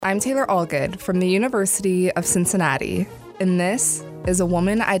I'm Taylor Allgood from the University of Cincinnati, and this is a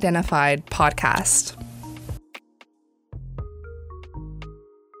Woman Identified podcast.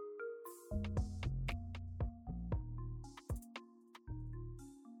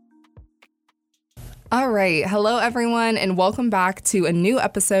 All right. Hello, everyone, and welcome back to a new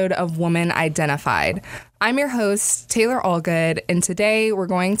episode of Woman Identified. I'm your host, Taylor Allgood, and today we're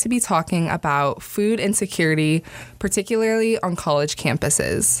going to be talking about food insecurity, particularly on college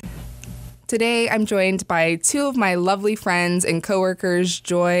campuses. Today, I'm joined by two of my lovely friends and coworkers,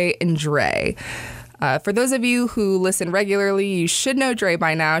 Joy and Dre. For those of you who listen regularly, you should know Dre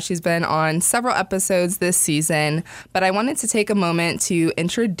by now. She's been on several episodes this season, but I wanted to take a moment to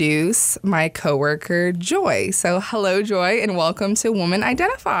introduce my coworker, Joy. So hello, Joy, and welcome to Woman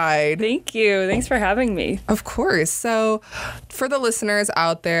Identified. Thank you. Thanks for having me. Of course. So for the listeners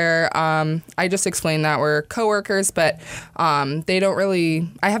out there, I just explained that we're coworkers, but I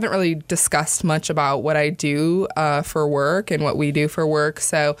haven't really discussed much about what I do for work and what we do for work.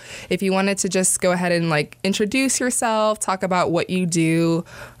 So if you wanted to just go ahead and introduce yourself, talk about what you do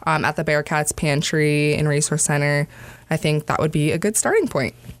at the Bearcats Pantry and Resource Center, I think that would be a good starting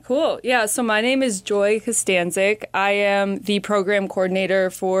point. Cool. Yeah, so my name is Joy Kostanzik. I am the program coordinator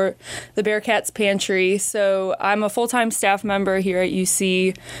for the Bearcats Pantry. So I'm a full-time staff member here at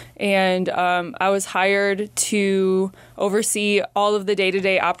UC, and I was hired to oversee all of the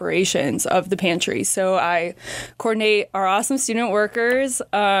day-to-day operations of the pantry. So I coordinate our awesome student workers,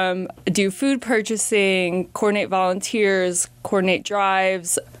 do food purchasing, coordinate volunteers, coordinate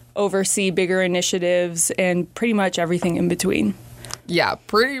drives, oversee bigger initiatives, and pretty much everything in between. Yeah,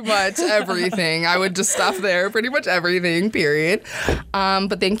 pretty much everything. I would just stop there. Pretty much everything, period.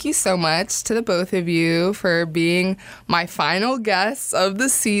 But thank you so much to the both of you for being my final guests of the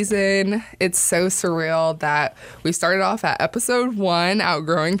season. It's so surreal that we started off at episode 1,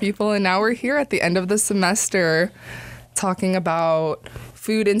 Outgrowing People, and now we're here at the end of the semester talking about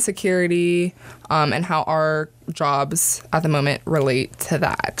food insecurity and how our jobs at the moment relate to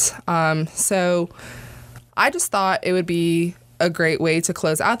that. So I just thought it would be a great way to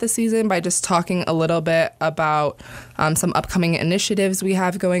close out the season by just talking a little bit about some upcoming initiatives we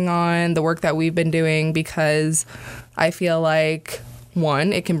have going on, the work that we've been doing, because I feel like,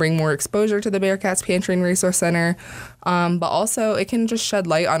 one, it can bring more exposure to the Bearcats Pantry and Resource Center, but also it can just shed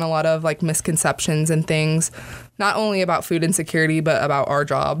light on a lot of misconceptions and things, not only about food insecurity, but about our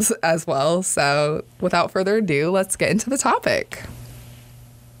jobs as well. So without further ado, let's get into the topic.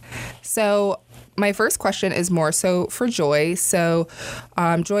 So my first question is more so for Joy. So,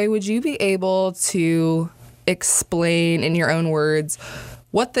 Joy, would you be able to explain in your own words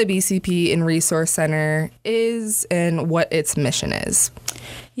what the BCP and Resource Center is and what its mission is?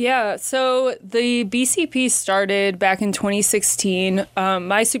 Yeah, so the BCP started back in 2016.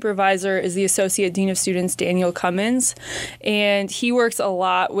 My supervisor is the Associate Dean of Students, Daniel Cummins, and he works a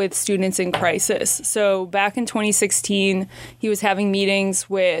lot with students in crisis. So back in 2016, he was having meetings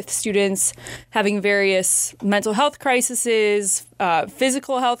with students having various mental health crises,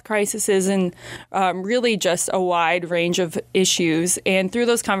 physical health crises, and really just a wide range of issues. And through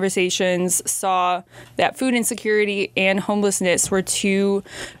those conversations, saw that food insecurity and homelessness were two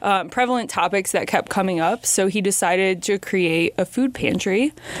prevalent topics that kept coming up. So he decided to create a food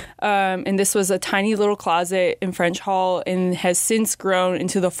pantry. And this was a tiny little closet in French Hall and has since grown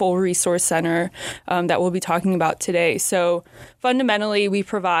into the full resource center that we'll be talking about today. So fundamentally, we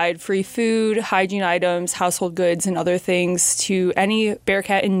provide free food, hygiene items, household goods, and other things to any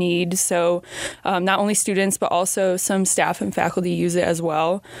Bearcat in need. So not only students, but also some staff and faculty use it as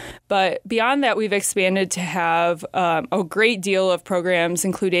well. But beyond that, we've expanded to have a great deal of programs,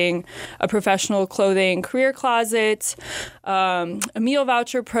 including a professional clothing career closet, a meal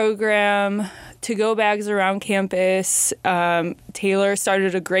voucher program, to-go bags around campus. Taylor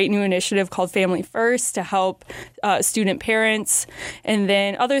started a great new initiative called Family First to help student parents. And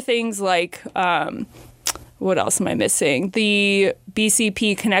then other things like, what else am I missing? The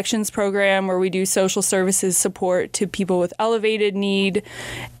BCP Connections program, where we do social services support to people with elevated need,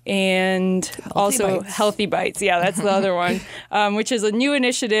 and Healthy Bites. Yeah, that's the other one, which is a new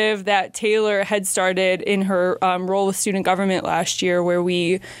initiative that Taylor had started in her role with student government last year, where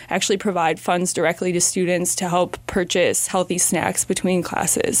we actually provide funds directly to students to help purchase healthy snacks between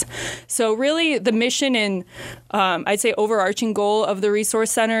classes. So really the mission and I'd say overarching goal of the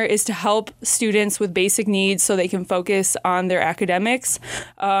Resource Center is to help students with basic needs so they can focus on their academics,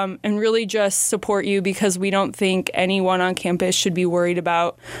 and really just support you, because we don't think anyone on campus should be worried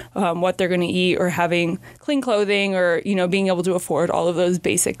about what they're going to eat or having clean clothing or, being able to afford all of those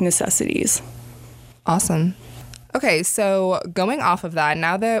basic necessities. Awesome. Okay, so going off of that,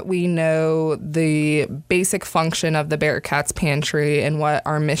 now that we know the basic function of the Bearcats Pantry and what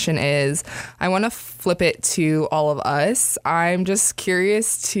our mission is, I want to flip it to all of us. I'm just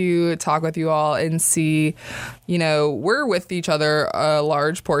curious to talk with you all and see, you know, we're with each other a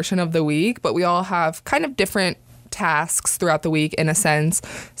large portion of the week, but we all have kind of different tasks throughout the week in a sense.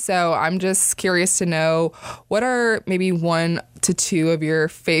 So I'm just curious to know, what are maybe 1 to 2 of your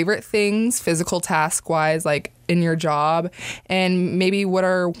favorite things physical task wise, like in your job, and maybe what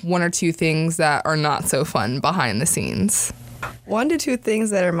are 1 or 2 things that are not so fun behind the scenes? 1 to 2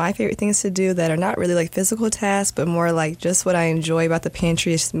 things that are my favorite things to do that are not really like physical tasks, but more like just what I enjoy about the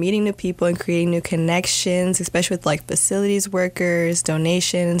pantry is meeting new people and creating new connections, especially with like facilities workers,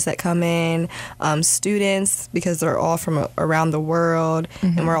 donations that come in, students, because they're all from around the world,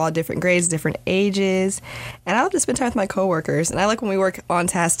 and we're all different grades, different ages. And I love to spend time with my coworkers, and I like when we work on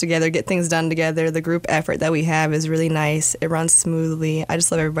tasks together, get things done together. The group effort that we have is really nice. It runs smoothly. I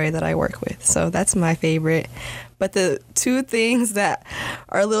just love everybody that I work with. So that's my favorite. But the 2 things that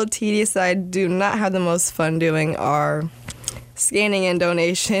are a little tedious that I do not have the most fun doing are scanning in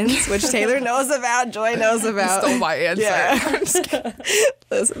donations, which Taylor knows about, Joy knows about. Stole my answer. Yeah.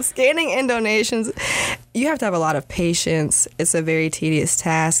 Listen, scanning in donations, you have to have a lot of patience. It's a very tedious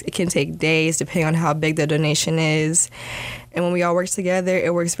task. It can take days depending on how big the donation is. And when we all work together,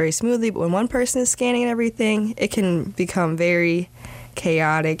 it works very smoothly. But when one person is scanning and everything, it can become very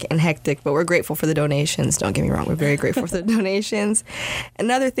chaotic and hectic, but we're grateful for the donations. Don't get me wrong, we're very grateful for the donations.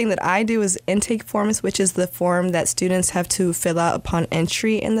 Another thing that I do is intake forms, which is the form that students have to fill out upon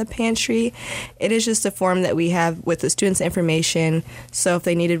entry in the pantry. It is just a form that we have with the students' information, so if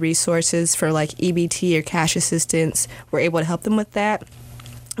they needed resources for like EBT or cash assistance, we're able to help them with that.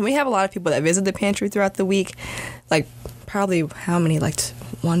 And we have a lot of people that visit the pantry throughout the week, like probably how many, like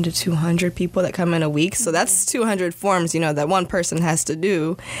 1 to 200 people that come in a week. So that's 200 forms, you know, that one person has to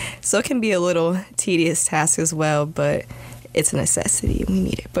do. So it can be a little tedious task as well, but it's a necessity. We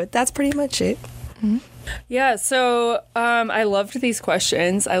need it. But that's pretty much it. Mm-hmm. Yeah, so I loved these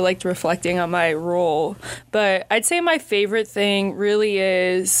questions. I liked reflecting on my role. But I'd say my favorite thing really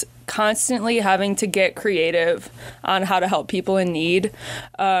is constantly having to get creative on how to help people in need.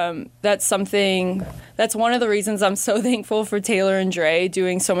 That's one of the reasons I'm so thankful for Taylor and Dre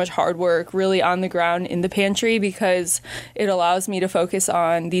doing so much hard work really on the ground in the pantry, because it allows me to focus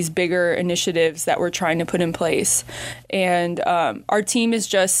on these bigger initiatives that we're trying to put in place. And our team is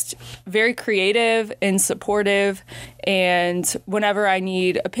just very creative and supportive. And whenever I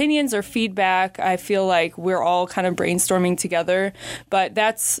need opinions or feedback, I feel like we're all kind of brainstorming together. But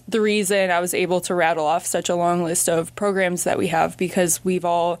that's the reason I was able to rattle off such a long list of programs that we have, because we've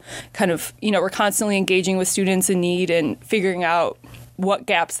all kind of, you know, we're constantly engaging with students in need and figuring out what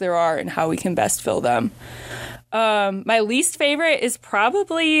gaps there are and how we can best fill them. My least favorite is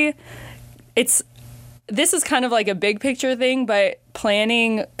probably, this is kind of like a big picture thing, but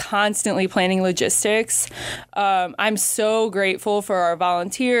constantly planning logistics. I'm so grateful for our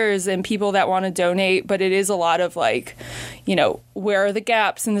volunteers and people that want to donate, but it is a lot of like, you know, where are the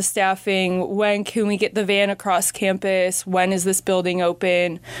gaps in the staffing? When can we get the van across campus? When is this building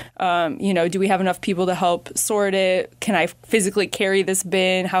open? You know, do we have enough people to help sort it? Can I physically carry this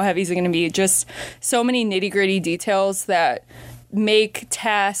bin? How heavy is it going to be? Just so many nitty-gritty details that make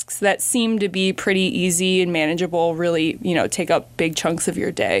tasks that seem to be pretty easy and manageable really, you know, take up big chunks of your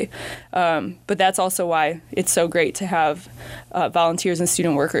day. But that's also why it's so great to have volunteers and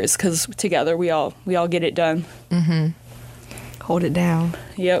student workers, because together we all get it done. Mm-hmm. Hold it down.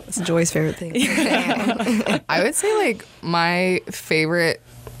 Yep. It's Joy's favorite thing. I would say like my favorite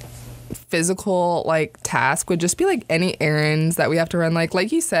physical like task would just be like any errands that we have to run,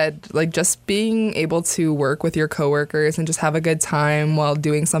 like you said, like just being able to work with your coworkers and just have a good time while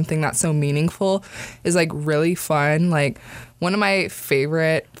doing something that's so meaningful is like really fun. Like one of my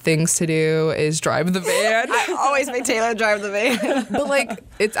favorite things to do is drive the van. I always make Taylor drive the van. But like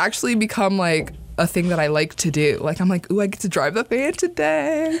it's actually become like a thing that I like to do. Like I'm like, ooh, I get to drive the van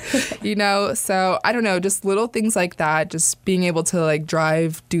today, you know? So I don't know, just little things like that, just being able to like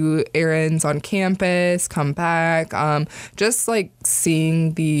drive, do errands on campus, come back, just like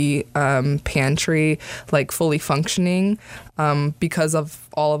seeing the pantry like fully functioning because of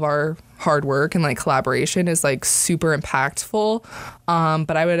all of our hard work and like collaboration is like super impactful.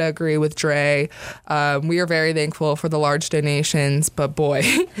 But I would agree with Dre. We are very thankful for the large donations, but boy,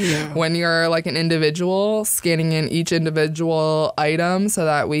 yeah. When you're like an individual, scanning in each individual item so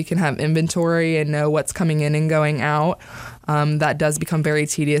that we can have inventory and know what's coming in and going out, that does become very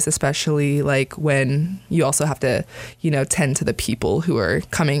tedious, especially like when you also have to, tend to the people who are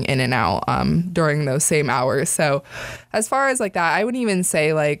coming in and out during those same hours. So as far as like that, I wouldn't even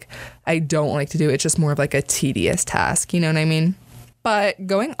say like I don't like to do it. It's just more of like a tedious task. You know what I mean? But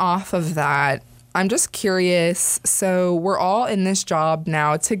going off of that, I'm just curious. So we're all in this job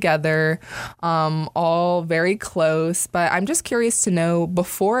now together, all very close. But I'm just curious to know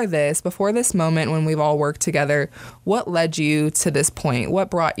before this moment when we've all worked together, what led you to this point? What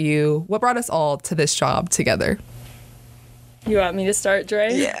brought us all to this job together? You want me to start,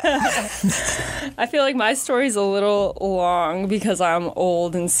 Dre? Yeah. I feel like my story's a little long because I'm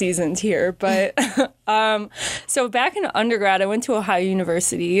old and seasoned here. But so back in undergrad, I went to Ohio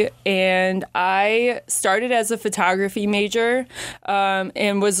University, and I started as a photography major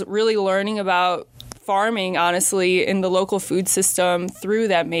and was really learning about farming, honestly, in the local food system through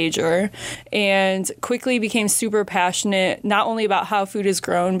that major, and quickly became super passionate, not only about how food is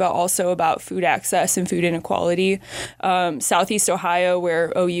grown, but also about food access and food inequality. Southeast Ohio,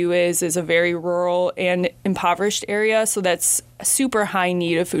 where OU is a very rural and impoverished area, so that's super high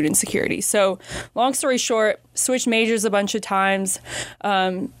need of food insecurity. So long story short, switched majors a bunch of times,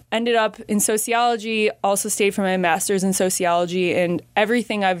 ended up in sociology, also stayed for my master's in sociology, and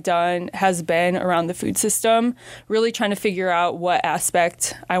everything I've done has been around the food system, really trying to figure out what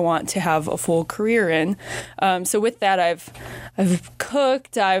aspect I want to have a full career in. So with that, I've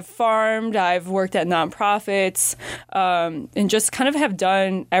cooked, I've farmed, I've worked at nonprofits, and just kind of have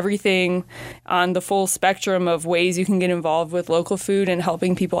done everything on the full spectrum of ways you can get involved with local food and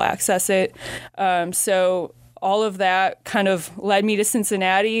helping people access it. So all of that kind of led me to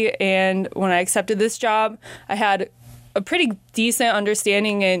Cincinnati, and when I accepted this job, I had a pretty decent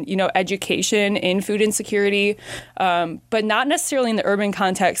understanding and education in food insecurity, but not necessarily in the urban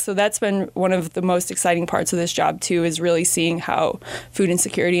context. So that's been one of the most exciting parts of this job too, is really seeing how food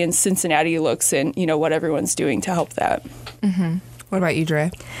insecurity in Cincinnati looks and what everyone's doing to help that. Mm-hmm. What about you,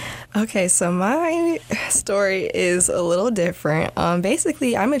 Dre? Okay, so my story is a little different.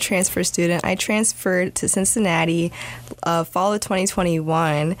 Basically, I'm a transfer student. I transferred to Cincinnati fall of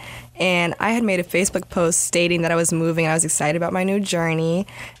 2021, and I had made a Facebook post stating that I was moving and I was excited about my new journey.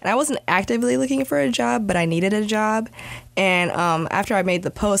 And I wasn't actively looking for a job, but I needed a job. And after I made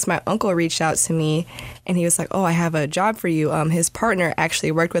the post, my uncle reached out to me, and he was like, "Oh, I have a job for you." His partner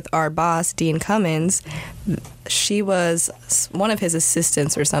actually worked with our boss, Dean Cummins. She was one of his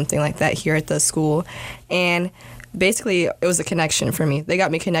assistants or something like that here at the school. And basically, it was a connection for me. They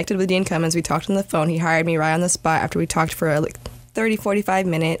got me connected with Dean Cummins. We talked on the phone. He hired me right on the spot after we talked for like 30, 45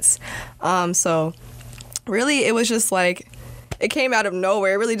 minutes. So really, it was just like, it came out of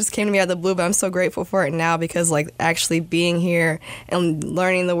nowhere. It really just came to me out of the blue, but I'm so grateful for it now because like actually being here and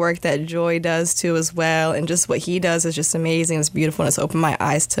learning the work that Joy does too as well, and just what he does is just amazing. It's beautiful, and it's opened my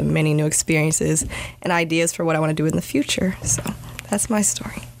eyes to many new experiences and ideas for what I want to do in the future. So that's my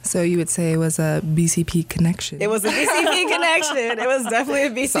story. So you would say it was a BCP connection. It was a BCP connection. It was definitely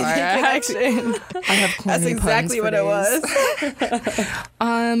a BCP connection. I have corny That's exactly what days. It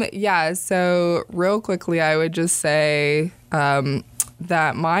was. Yeah, so real quickly, I would just say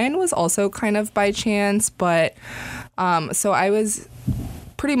that mine was also kind of by chance, but so I was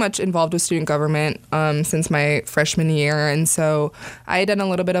pretty much involved with student government since my freshman year, and so I had done a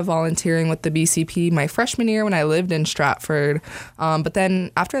little bit of volunteering with the BCP my freshman year when I lived in Stratford, but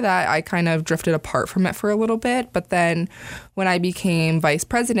then after that I kind of drifted apart from it for a little bit. But then when I became vice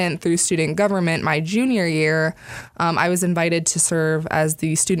president through student government my junior year, I was invited to serve as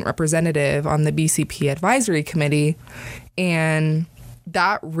the student representative on the BCP advisory committee, and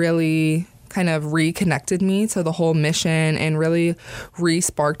that really kind of reconnected me to the whole mission and really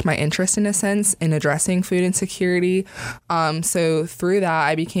re-sparked my interest, in a sense, in addressing food insecurity. So through that,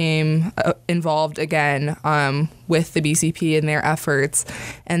 I became involved again with the BCP and their efforts.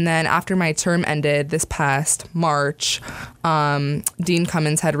 And then after my term ended this past March, Dean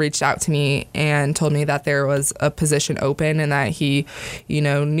Cummins had reached out to me and told me that there was a position open and that he,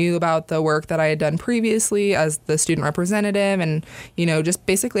 knew about the work that I had done previously as the student representative, and, just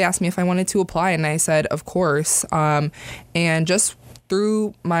basically asked me if I wanted to apply. And I said, of course. And just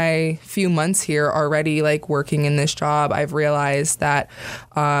through my few months here already, like working in this job, I've realized that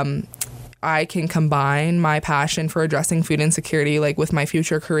I can combine my passion for addressing food insecurity like with my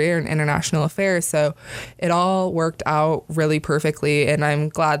future career in international affairs. So it all worked out really perfectly, and I'm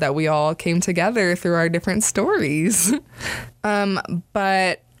glad that we all came together through our different stories.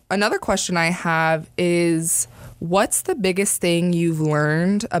 But another question I have is, what's the biggest thing you've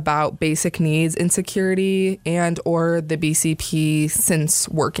learned about basic needs insecurity and or the BCP since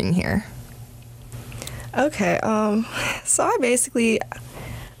working here? Okay. So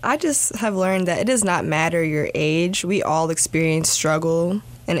I just have learned that it does not matter your age. We all experience struggle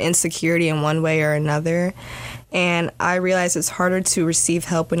and insecurity in one way or another. And I realize it's harder to receive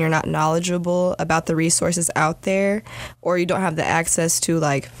help when you're not knowledgeable about the resources out there, or you don't have the access to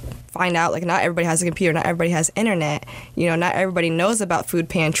find out. Not everybody has a computer, not everybody has internet. Not everybody knows about food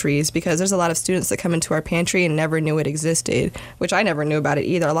pantries, because there's a lot of students that come into our pantry and never knew it existed, which I never knew about it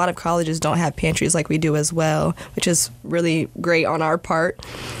either. A lot of colleges don't have pantries like we do as well, which is really great on our part.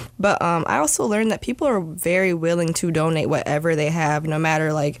 But I also learned that people are very willing to donate whatever they have, no matter,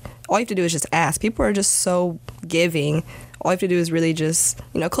 all you have to do is just ask. People are just so giving. All you have to do is really just,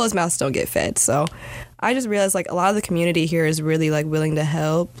 closed mouths don't get fed. So I just realized, a lot of the community here is really, willing to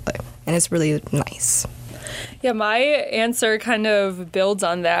help, and it's really nice. Yeah, my answer kind of builds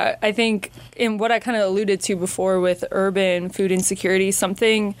on that. I think in what I kind of alluded to before with urban food insecurity,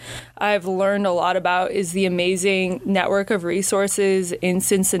 something I've learned a lot about is the amazing network of resources in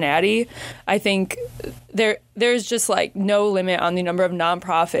Cincinnati. I think there's just no limit on the number of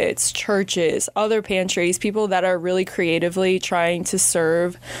nonprofits, churches, other pantries, people that are really creatively trying to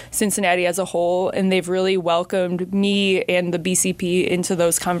serve Cincinnati as a whole, and they've really welcomed me and the BCP into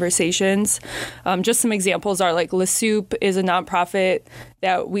those conversations. Just some examples are Le Soup is a nonprofit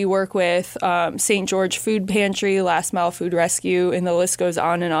that we work with, St. George Food Pantry, Last Mile Food Rescue, and the list goes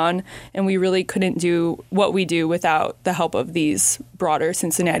on. And we really couldn't do what we do without the help of these broader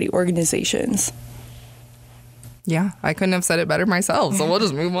Cincinnati organizations. Yeah, I couldn't have said it better myself, so we'll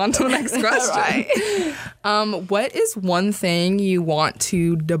just move on to the next question. Right. What is one thing you want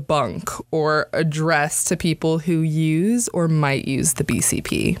to debunk or address to people who use or might use the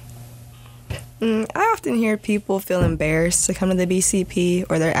BCP? I often hear people feel embarrassed to come to the BCP,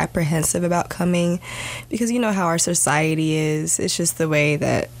 or they're apprehensive about coming, because you know how our society is. It's just the way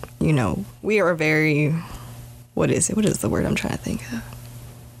that, we are very, what is the word I'm trying to think of?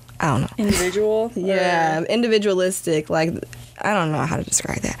 I don't know. Individual? Yeah, individualistic. I don't know how to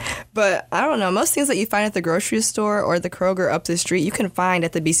describe that. But I don't know. Most things that you find at the grocery store or the Kroger up the street, you can find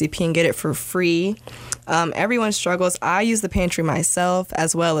at the BCP and get it for free. Everyone struggles. I use the pantry myself,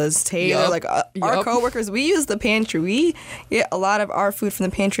 as well as Taylor. Yep. Our coworkers, we use the pantry. We get a lot of our food from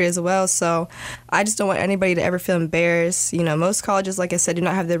the pantry as well. So I just don't want anybody to ever feel embarrassed. Most colleges, like I said, do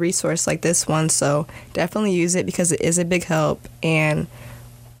not have the resource like this one. So definitely use it, because it is a big help. And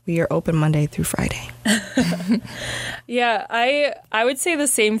we are open Monday through Friday. Yeah, I would say the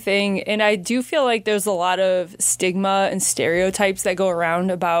same thing. And I do feel like there's a lot of stigma and stereotypes that go around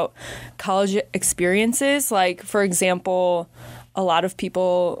about college experiences. For example, a lot of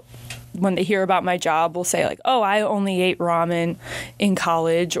people, when they hear about my job, will say oh, I only ate ramen in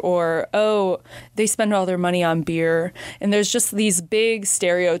college, or, oh, they spend all their money on beer. And there's just these big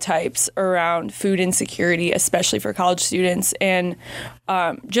stereotypes around food insecurity, especially for college students. And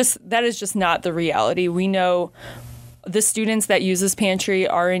that is just not the reality. We know the students that use this pantry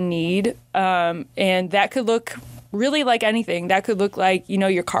are in need, and that could look really like anything. That could look like,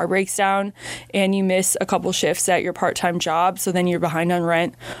 your car breaks down and you miss a couple shifts at your part-time job, so then you're behind on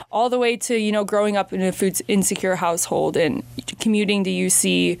rent, all the way to, growing up in a food insecure household and commuting to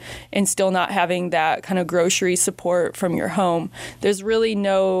UC and still not having that kind of grocery support from your home. There's really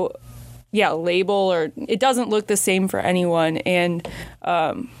no label, or it doesn't look the same for anyone. And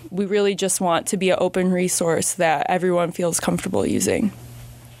we really just want to be an open resource that everyone feels comfortable using.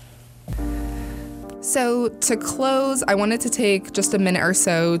 So to close, I wanted to take just a minute or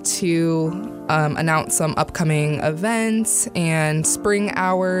so to announce some upcoming events and spring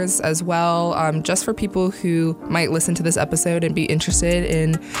hours as well, just for people who might listen to this episode and be interested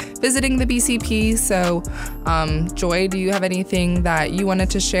in visiting the BCP. So Joy, do you have anything that you wanted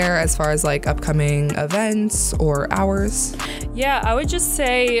to share as far as upcoming events or hours? Yeah, I would just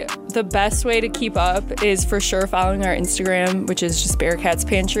say the best way to keep up is for sure following our Instagram, which is just Bearcats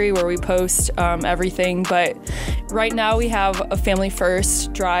Pantry, where we post everything. But right now we have a Family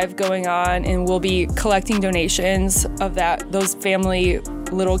First drive going on, and we'll be collecting donations of those family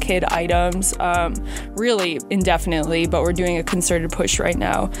little kid items really indefinitely, but we're doing a concerted push right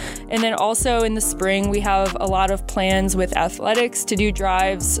now. And then also in the spring, we have a lot of plans with athletics to do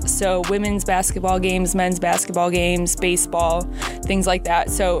drives. So women's basketball games, men's basketball games, baseball, things like that.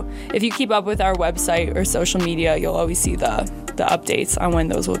 So if you keep up with our website or social media, you'll always see the updates on when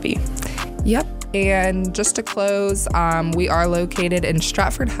those will be. Yep. And just to close, we are located in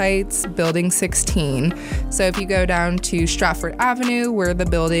Stratford Heights, Building 16. So if you go down to Stratford Avenue, we're the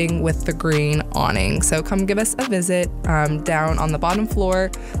building with the green awning. So come give us a visit down on the bottom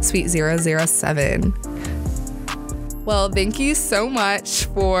floor, Suite 007. Well, thank you so much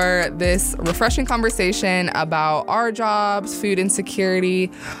for this refreshing conversation about our jobs, food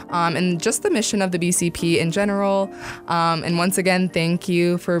insecurity, and just the mission of the BCP in general. And once again, thank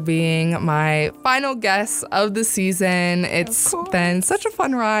you for being my final guest of the season. It's been such a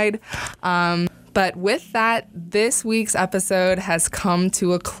fun ride. But with that, this week's episode has come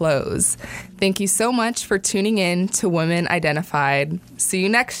to a close. Thank you so much for tuning in to Women Identified. See you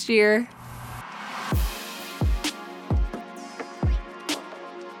next year.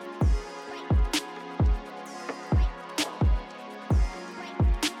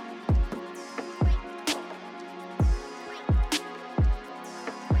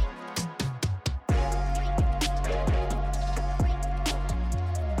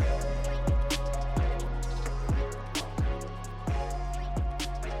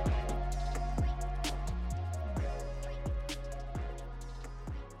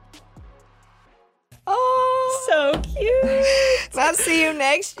 So cute. I'll see you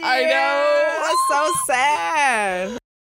next year. I know. That's so sad.